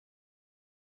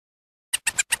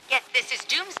Yes, this is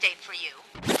doomsday for you.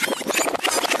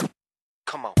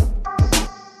 Come on.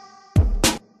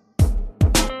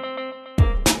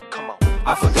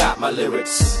 I forgot my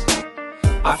lyrics.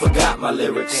 I forgot my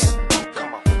lyrics.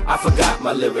 I forgot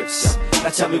my lyrics. Now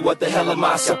tell me what the hell am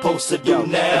I supposed to do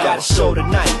now? I got a show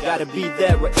tonight, gotta be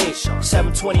there at 8.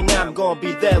 7:29, I'm gonna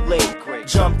be there late.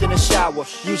 Jumped in the shower,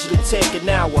 usually take an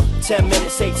hour. 10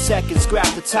 minutes, 8 seconds,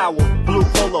 grab the towel. Blue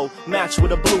polo, match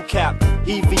with a blue cap.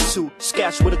 EV2,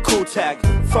 sketch with a cool tag.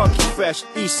 Funky fresh,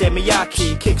 Issei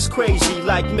Miyake. Kicks crazy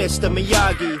like Mr.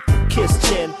 Miyagi. Kiss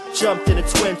chin, jumped in the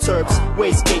twin turps.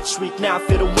 Wastegate shriek, now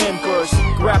feel the wind burst.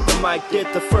 Grabbed the mic, did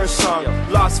the first song.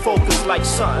 Lost focus like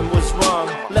something was wrong.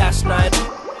 Last night,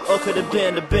 or could have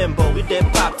been the bimbo. We did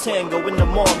pop tango in the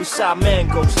mall, we saw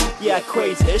mangoes. Yeah,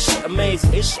 crazy-ish,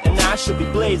 amazing-ish, and now I should be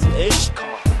blazing-ish.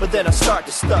 But then I start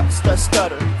to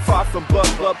stutter, far from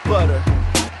butter.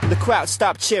 The crowd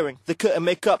stopped cheering, they couldn't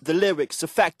make up the lyrics. The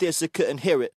fact is, they couldn't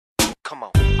hear it. Come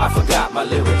on. I forgot my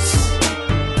lyrics.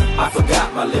 I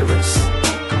forgot my lyrics.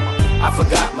 I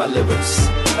forgot my lyrics.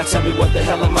 Now tell me what the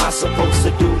hell am I supposed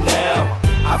to do now?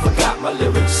 I forgot my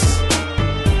lyrics.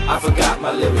 I forgot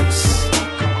my lyrics.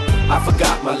 I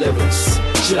forgot my lyrics.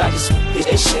 Should I just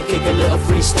ish and kick a little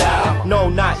freestyle? No,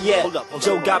 not yet. Hold up.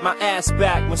 Joe got my ass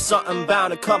back when something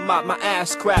bound to come out my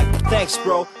ass crack. Thanks,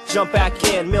 bro. Jump back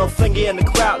in. Middle finger in the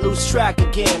crowd, lose track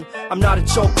again. I'm not a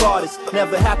joke artist.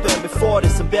 Never happened before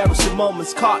this. Embarrassing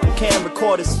moments caught in can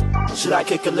recorders. Should I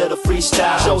kick a little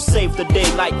freestyle? Joe saved the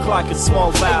day like Clark and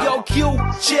Smallville. Hey, yo, Q,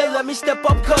 chill, let me step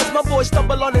up, cuz my boys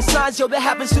stumble on the signs, yo, that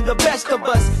happens to the best of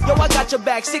us. Yo, I got your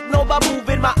back, signal by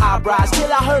moving my eyebrows, till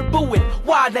I heard booing.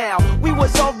 Why now? We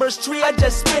was on verse 3, I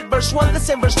just spit verse 1, the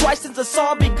same verse twice since the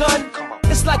song begun.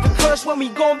 It's like a curse when we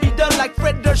gon' be done, like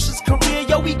Fred Durst's career,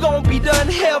 yo, we gon' be done.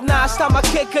 Hell nah, it's time I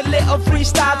kick a little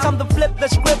freestyle, time to flip the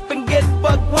script and get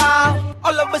buck wild.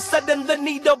 All of a sudden the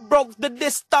needle broke, the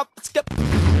disc stopped, skip.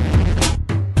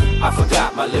 I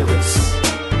forgot my lyrics.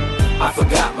 I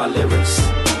forgot my lyrics.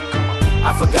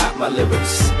 I forgot my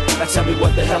lyrics. Now tell me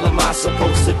what the hell am I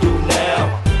supposed to do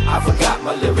now? I forgot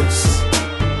my lyrics.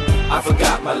 I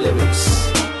forgot my lyrics.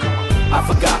 I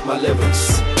forgot my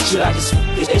lyrics. Should I just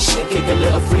ish and kick a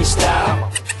little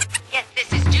freestyle? Yes,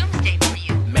 this is doomsday for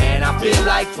you. Man, I feel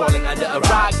like falling under a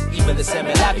rock. Even the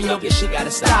semi-lavio, this shit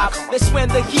gotta stop. That's when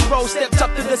the hero stepped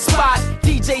up to the spot.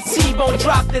 DJ T-Bone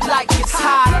dropped it like it's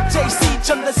hot. JC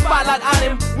turned the spotlight on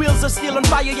him. Wheels of steel on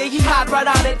fire, yeah, he hot right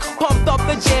on it. Pumped up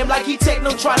the jam like he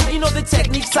technotronic. You know the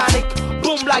technique, Sonic.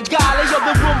 Boom like golly, yo,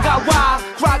 the room got wild.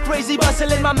 Crowd crazy,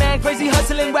 bustling, my man crazy,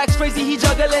 hustling. Wax crazy, he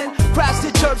juggling. Crafts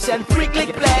to chirps and freak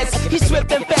lick blast. He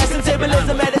swift and fast and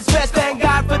tableism at his best. Thank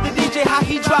God for the DJ, how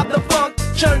he dropped the funk.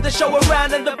 Turned the show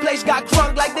around and the place got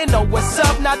crunk like they know what's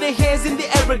up. Now their hands in the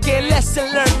air again.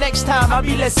 Lesson learned, next time I'll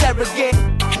be less arrogant.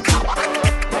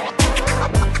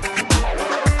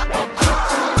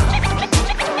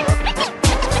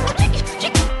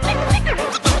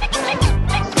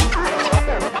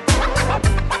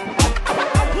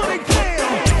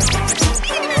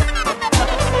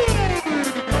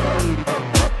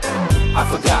 I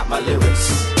forgot my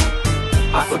lyrics.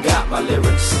 I forgot my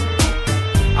lyrics.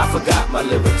 I forgot my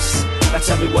lyrics. Now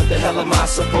tell me what the hell am I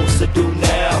supposed to do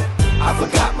now? I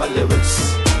forgot my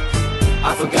lyrics.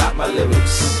 I forgot my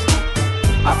lyrics.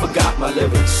 I forgot my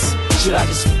lyrics. Should I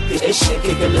just ish and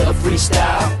kick a little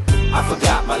freestyle? I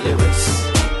forgot my lyrics.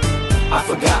 I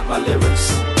forgot my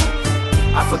lyrics.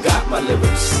 I forgot my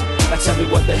lyrics. Now tell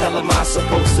me what the hell am I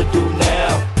supposed to do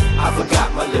now? I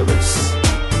forgot my lyrics.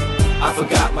 I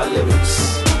forgot my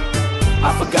lyrics.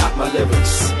 I forgot my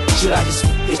lyrics. Should I just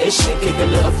ish and kick a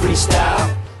little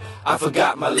freestyle? I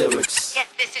forgot my lyrics. Yes,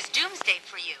 this is doomsday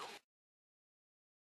for you.